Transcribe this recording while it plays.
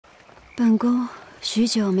本宫许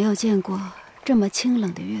久没有见过这么清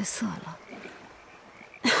冷的月色了。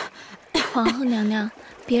皇后娘娘，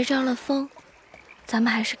别着了风，咱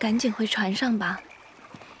们还是赶紧回船上吧。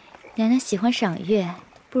娘娘喜欢赏月，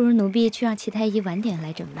不如奴婢去让齐太医晚点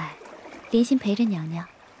来整脉，连心陪着娘娘。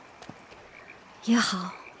也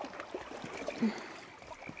好。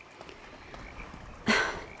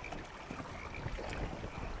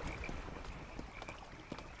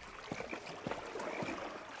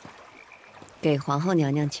给皇后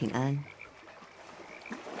娘娘请安。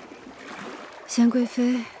贤贵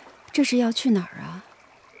妃，这是要去哪儿啊？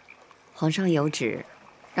皇上有旨，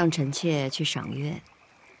让臣妾去赏月。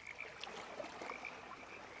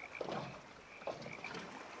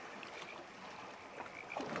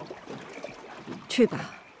去吧。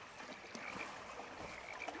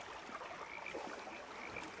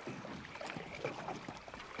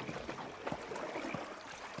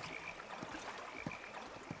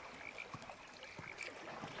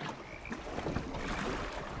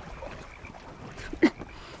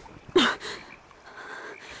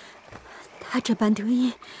他这般得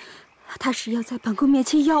意，他是要在本宫面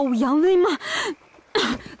前耀武扬威吗？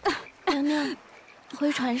娘娘，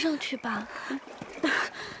回船上去吧。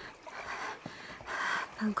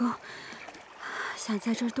本宫想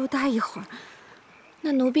在这儿多待一会儿。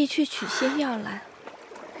那奴婢去取些药来。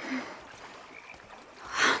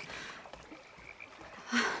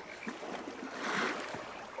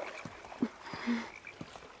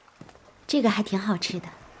这个还挺好吃的。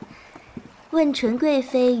问纯贵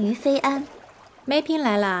妃于妃安。梅嫔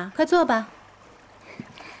来了，快坐吧。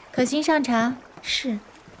可心上茶。是。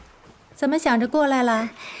怎么想着过来了？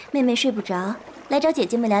妹妹睡不着，来找姐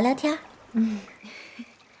姐们聊聊天。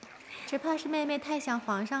只怕是妹妹太想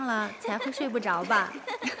皇上了，才会睡不着吧。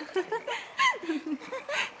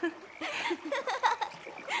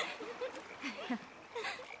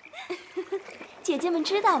姐姐们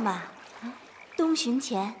知道吗？东巡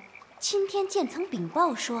前，钦天监曾禀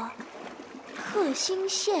报说，贺兴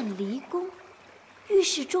县离宫，御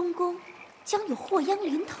史中宫将有祸殃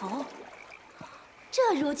临头。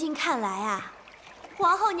这如今看来啊，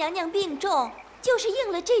皇后娘娘病重，就是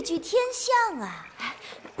应了这句天象啊。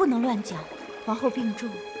不能乱讲，皇后病重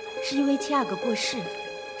是因为七阿哥过世，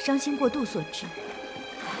伤心过度所致。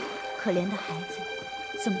可怜的孩子，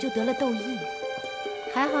怎么就得了痘疫？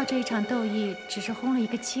还好这一场斗役只是轰了一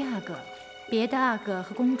个七阿哥，别的阿哥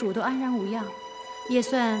和公主都安然无恙，也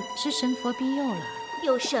算是神佛庇佑了。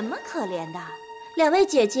有什么可怜的？两位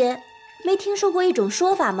姐姐没听说过一种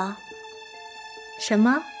说法吗？什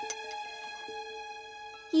么？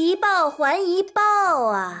一报还一报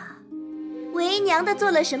啊！为娘的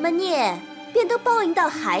做了什么孽，便都报应到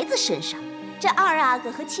孩子身上。这二阿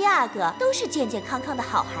哥和七阿哥都是健健康康的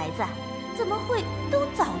好孩子，怎么会都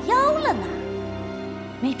早夭了呢？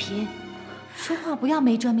梅嫔，说话不要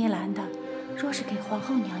没遮没拦的，若是给皇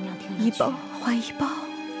后娘娘听了去，一报还一报，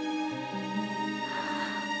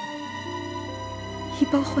一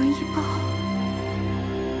报还一报。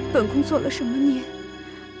本宫做了什么孽，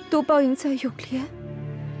都报应在永莲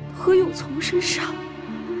和永从身上。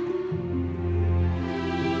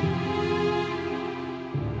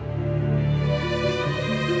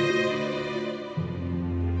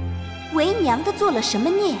为娘的做了什么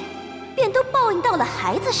孽，便都报应到了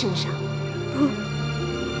孩子身上。不，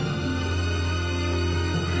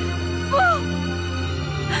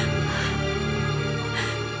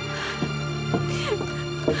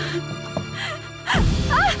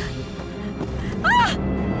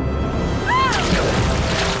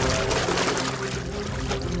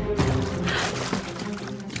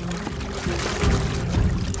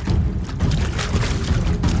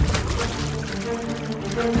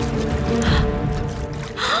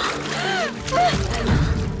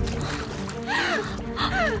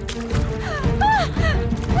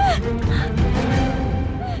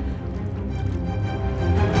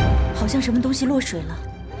好像什么东西落水了。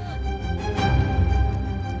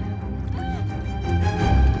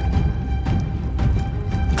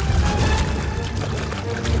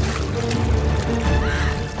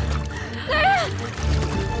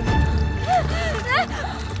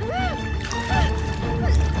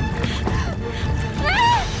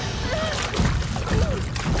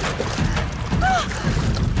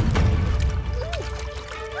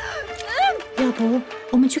要不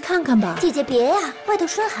我们去看看吧？姐姐别呀，外头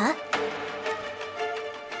霜寒。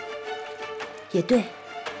也对，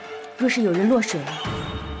若是有人落水了，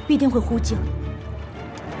必定会呼救，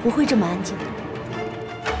不会这么安静的。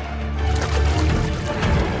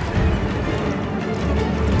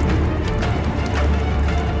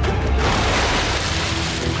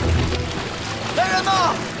来人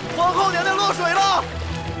呐！皇后娘娘落水了！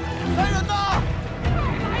来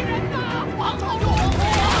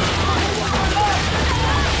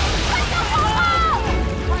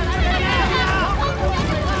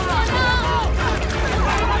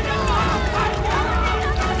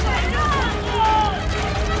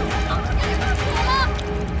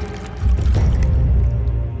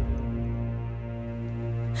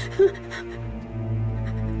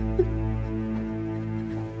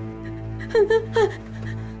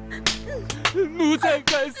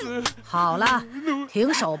该死！好了，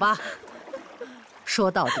停手吧。说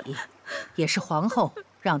到底，也是皇后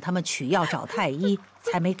让他们取药找太医，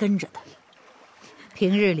才没跟着的。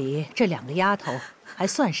平日里这2个丫头还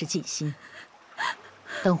算是尽心，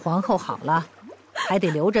等皇后好了，还得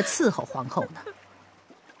留着伺候皇后呢。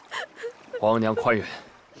皇娘宽仁，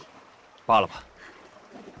罢了吧。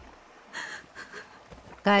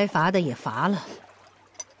该罚的也罚了。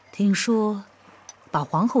听说，把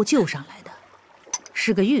皇后救上来的，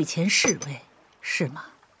是个御前侍卫，是吗？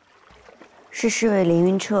是侍卫凌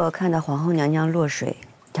云彻看到皇后娘娘落水，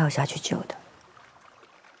跳下去救的。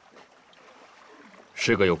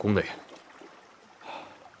是个有功的人。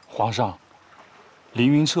皇上，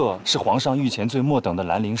凌云彻是皇上御前最末等的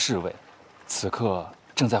兰陵侍卫，此刻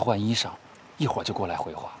正在换衣裳，一会儿就过来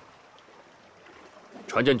回话。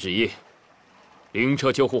传朕旨意，凌云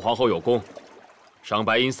彻救护皇后有功，赏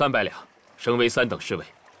白银300两，升为3等侍卫，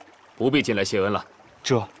不必进来谢恩了。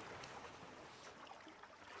这。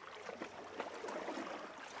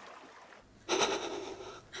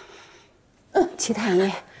齐太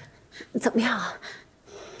医，怎么样啊？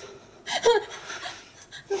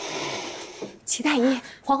齐太医，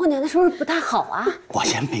皇后娘娘是不是不太好啊？我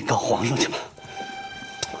先禀告皇上去吧。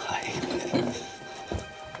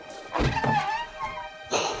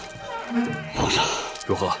皇上，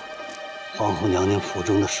如何？皇后娘娘腹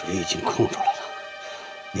中的水已经空出来了，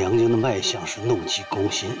娘娘的脉象是怒气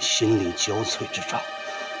攻心、心力交瘁之兆，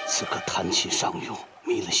此刻叹气上涌，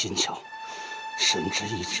迷了心窍，神志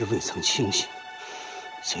一直未曾清醒，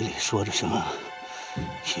嘴里说着什么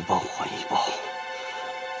“一报还一报”，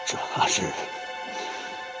只怕什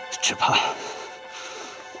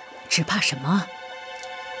么？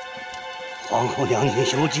皇后娘娘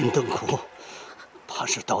油尽灯枯，怕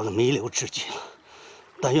是到了弥留之际了。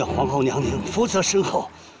但愿皇后娘娘福泽深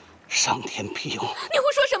厚，上天庇佑。你胡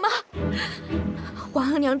说什么？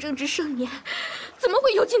皇额娘正值盛年，怎么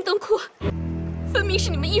会油尽灯枯？分明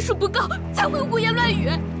是你们医术不高，才会胡言乱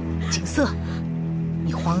语。景色，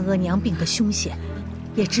你皇额娘病得凶险，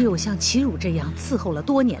也只有像齐汝这样伺候了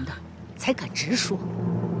多年的，才敢直说。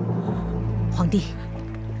皇帝，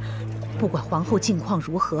不管皇后境况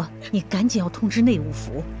如何，你赶紧要通知内务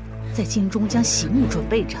府，在京中将喜木准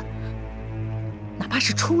备着，哪怕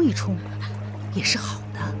是冲一冲，也是好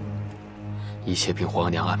的。一切凭皇额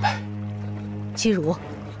娘安排。齐汝，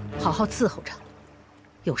好好伺候着，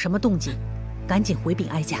有什么动静，赶紧回禀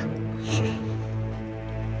哀家。是。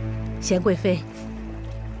贤贵妃，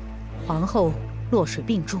皇后落水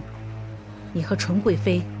病重，你和纯贵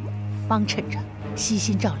妃帮衬着，悉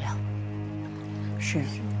心照料。是。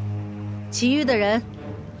其余的人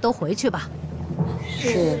都回去吧。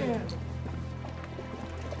是。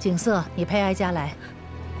景色，你陪哀家来。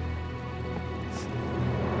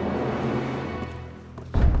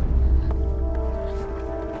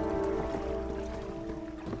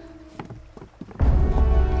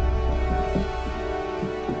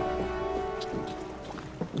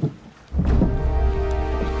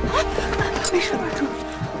没事吧，主？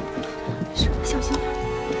是，小心点。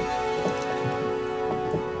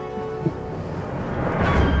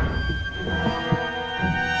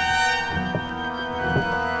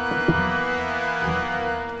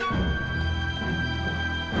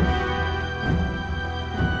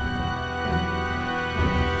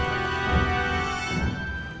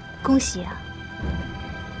恭喜啊！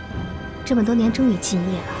这么多年终于敬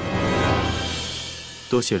业了。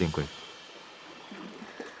多谢令贵。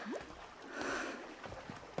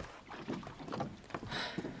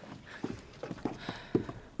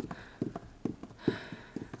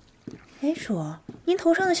哎，主，您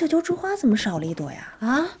头上的绣球珠花怎么少了一朵呀？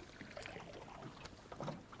啊！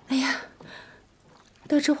哎呀，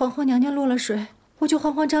得知皇后娘娘落了水，我就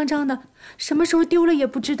慌慌张张的，什么时候丢了也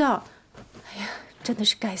不知道。哎呀，真的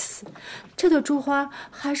是该死！这朵珠花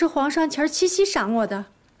还是皇上前七夕赏我的。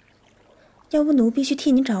要不奴婢去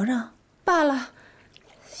替您找找？罢了，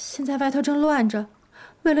现在外头正乱着，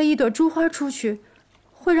为了一朵珠花出去，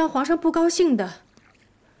会让皇上不高兴的。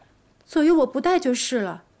左右我不带就是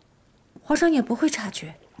了。皇上也不会察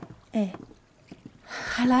觉。哎，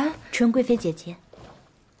海兰，纯贵妃姐姐。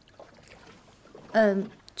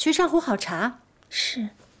去上壶好茶。是。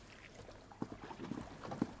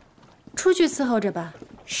出去伺候着吧。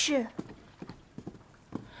是。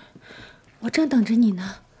我正等着你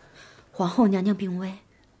呢。皇后娘娘病危，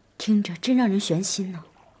听着真让人悬心呢。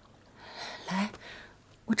来，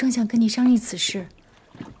我正想跟你商议此事。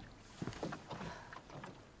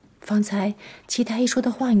方才齐太医说的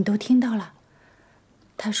话你都听到了。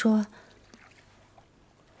他说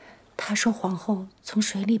皇后从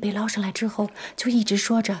水里被捞上来之后，就一直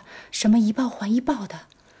说着什么一报还一报的。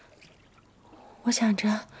我想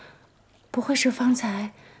着，不会是方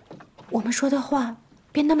才我们说的话，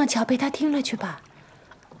便那么巧被他听了去吧？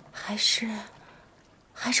还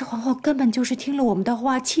是皇后根本就是听了我们的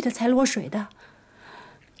话，气得才落水的。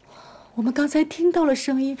我们刚才听到了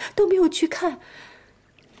声音，都没有去看。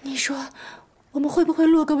你说，我们会不会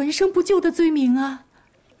落个闻声不救的罪名啊？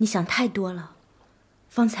你想太多了。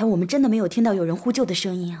方才我们真的没有听到有人呼救的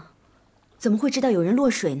声音啊，怎么会知道有人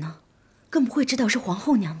落水呢？更不会知道是皇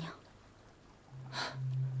后娘娘。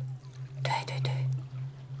对，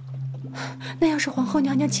那要是皇后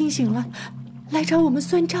娘娘清醒了，来找我们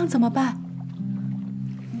算账怎么办？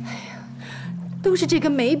哎呀，都是这个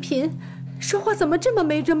梅嫔，说话怎么这么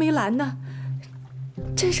没遮没拦呢？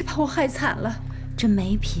真是把我害惨了。这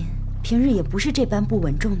梅嫔平日也不是这般不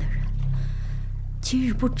稳重的人，今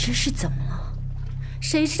日不知是怎么了。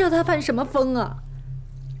谁知道她犯什么疯啊？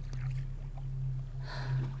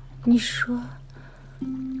你说，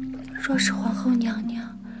若是皇后娘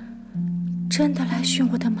娘真的来寻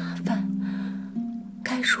我的麻烦，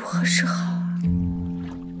该如何是好啊？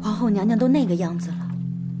皇后娘娘都那个样子了，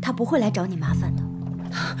她不会来找你麻烦的。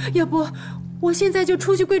要不，我现在就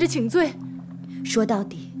出去跪着请罪。说到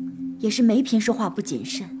底，也是梅嫔说话不谨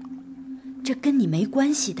慎，这跟你没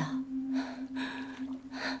关系的。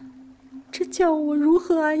这叫我如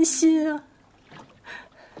何安心啊？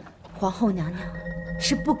皇后娘娘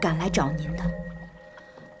是不敢来找您的。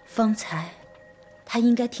方才她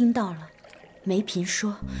应该听到了梅嫔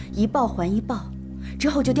说一报还一报，之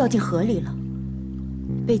后就掉进河里了，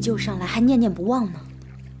被救上来还念念不忘呢。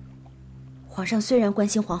皇上虽然关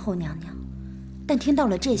心皇后娘娘，但听到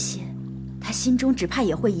了这些，他心中只怕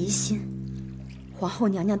也会疑心，皇后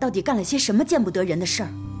娘娘到底干了些什么见不得人的事儿，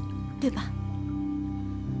对吧？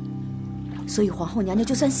所以皇后娘娘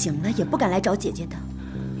就算醒了，也不敢来找姐姐的。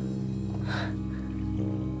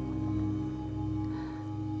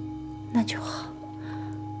那就好，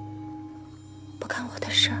不干我的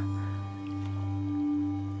事儿，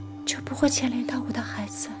就不会牵连到我的孩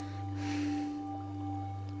子。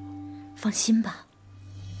放心吧。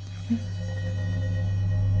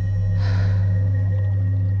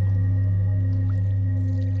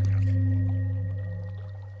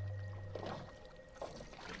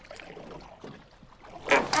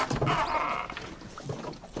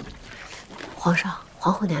皇上，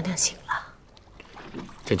皇后娘娘醒了。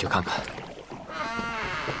朕去看看。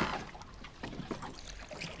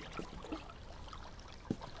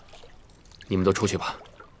你们都出去吧。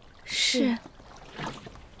是。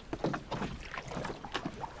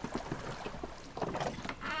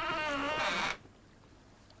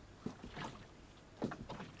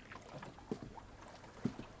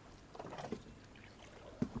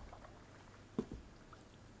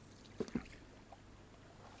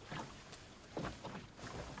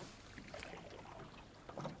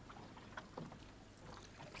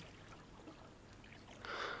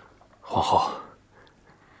皇后，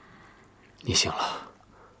你醒了。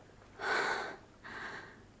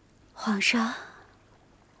皇上，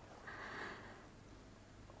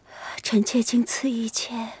臣妾经此一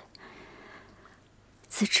切，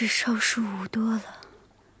自知寿数无多了。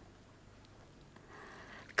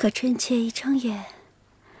可臣妾一睁眼，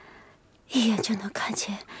一眼就能看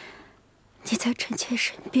见你在臣妾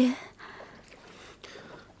身边，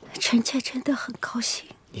臣妾真的很高兴。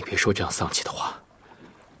你别说这样丧气的话。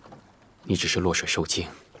你只是落水受惊，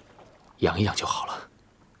养一养就好了。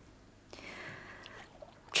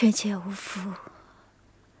臣妾无福，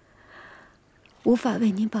无法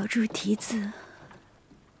为您保住嫡子。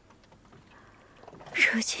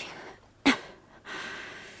如今，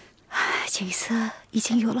景色已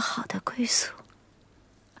经有了好的归宿，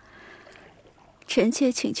臣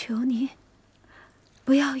妾请求您，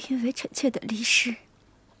不要因为臣妾的离世，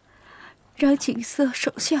让景色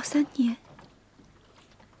守孝3年。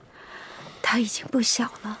他已经不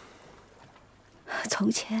小了，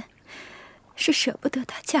从前是舍不得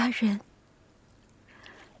她嫁人，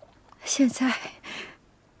现在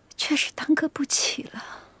却是耽搁不起了。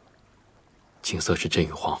景色是朕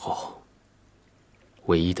与皇后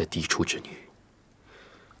唯一的嫡出之女，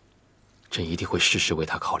朕一定会事事为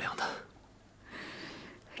她考量的。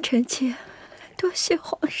臣妾多谢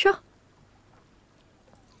皇上。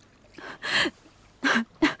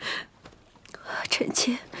臣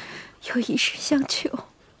妾有一事相求。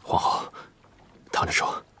皇后，躺着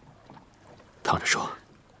说，躺着说。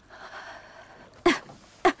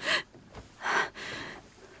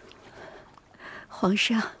皇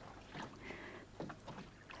上，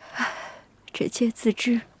臣妾自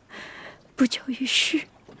知不久于世，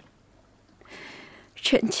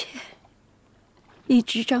臣妾以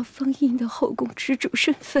执掌封印的后宫之主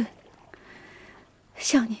身份，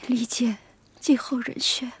向您力荐继后人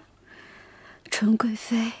选。纯贵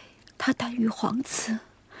妃她诞育皇子，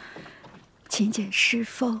勤俭侍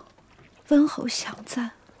奉，温厚祥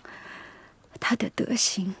赞，她的德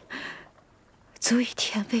行足以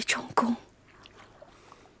填为中宫。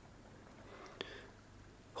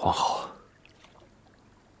皇后，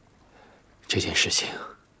这件事情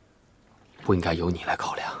不应该由你来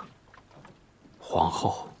考量。皇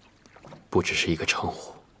后不只是一个称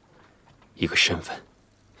呼，一个身份，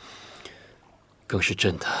更是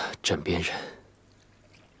朕的枕边人。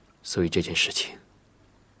所以这件事情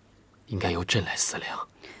应该由朕来思量。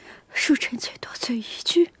恕臣妾多嘴一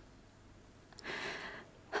句，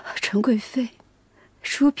纯贵妃、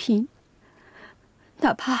淑嫔，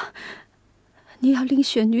哪怕你要另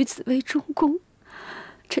选女子为中宫，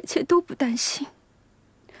臣妾都不担心。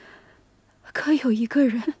可有一个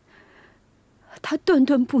人，他断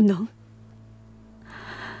断不能。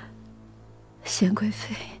贤贵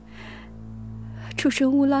妃出身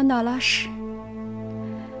乌拉那拉氏，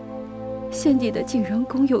先帝的景仁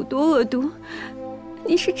宫有多恶毒，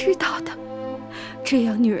你是知道的。这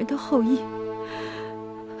样女人的后裔，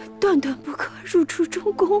断断不可入出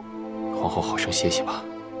中宫。皇后好生歇息吧，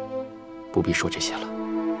不必说这些了。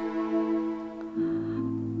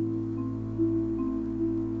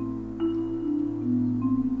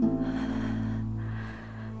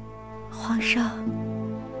皇上，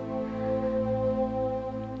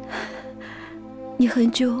你很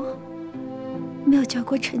久没有叫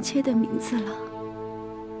过臣妾的名字了。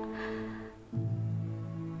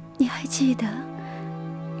你还记得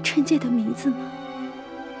臣妾的名字吗？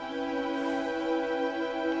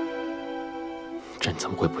朕怎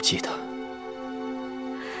么会不记得？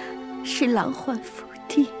是郎桓福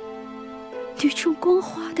地，女中光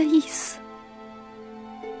华的意思。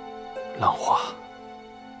浪花，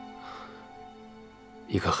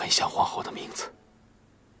一个很像皇后的名字。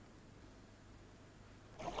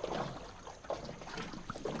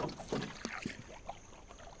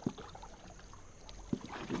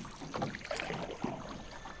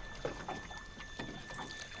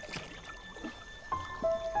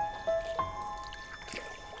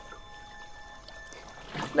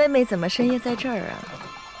妹妹怎么深夜在这儿啊？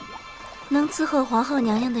能伺候皇后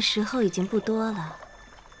娘娘的时候已经不多了，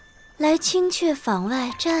来清阙坊外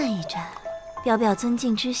站一站，表表尊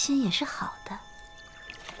敬之心也是好的。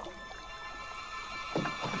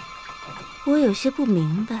我有些不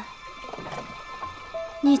明白，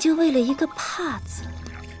你就为了一个怕字，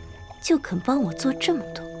就肯帮我做这么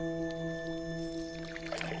多？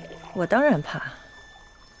我当然怕。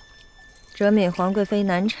哲敏皇贵妃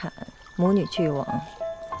难产，母女俱亡，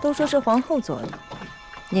都说是皇后做的。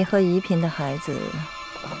你和宜嫔的孩子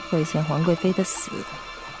会嫌皇贵妃的死，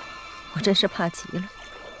我真是怕极了。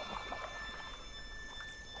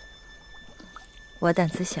我胆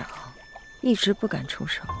子小，一直不敢出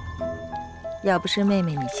手。要不是妹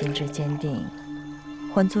妹你心智坚定，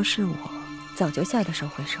换作是我，早就吓得手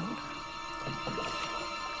挥手了。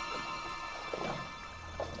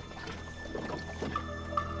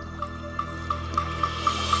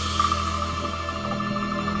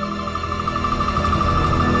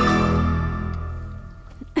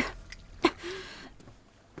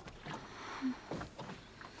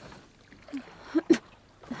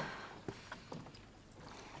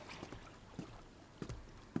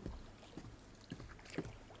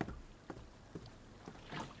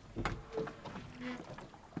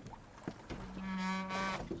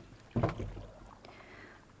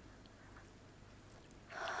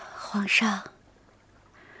皇上，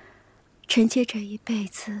臣妾这一辈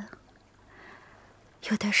子，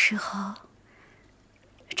有的时候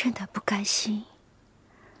真的不甘心，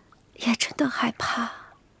也真的害怕。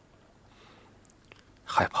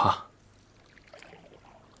害怕？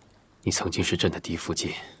你曾经是朕的嫡福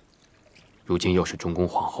晋，如今又是中宫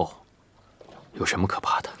皇后，有什么可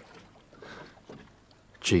怕的？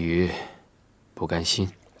至于不甘心，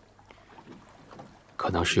可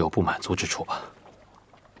能是有不满足之处吧。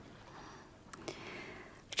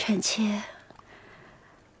臣妾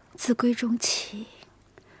自闺中起，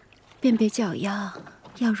便被教养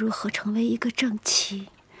要如何成为一个正妻，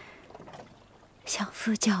相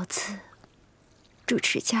夫教子，主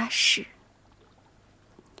持家事。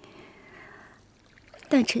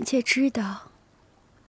但臣妾知道，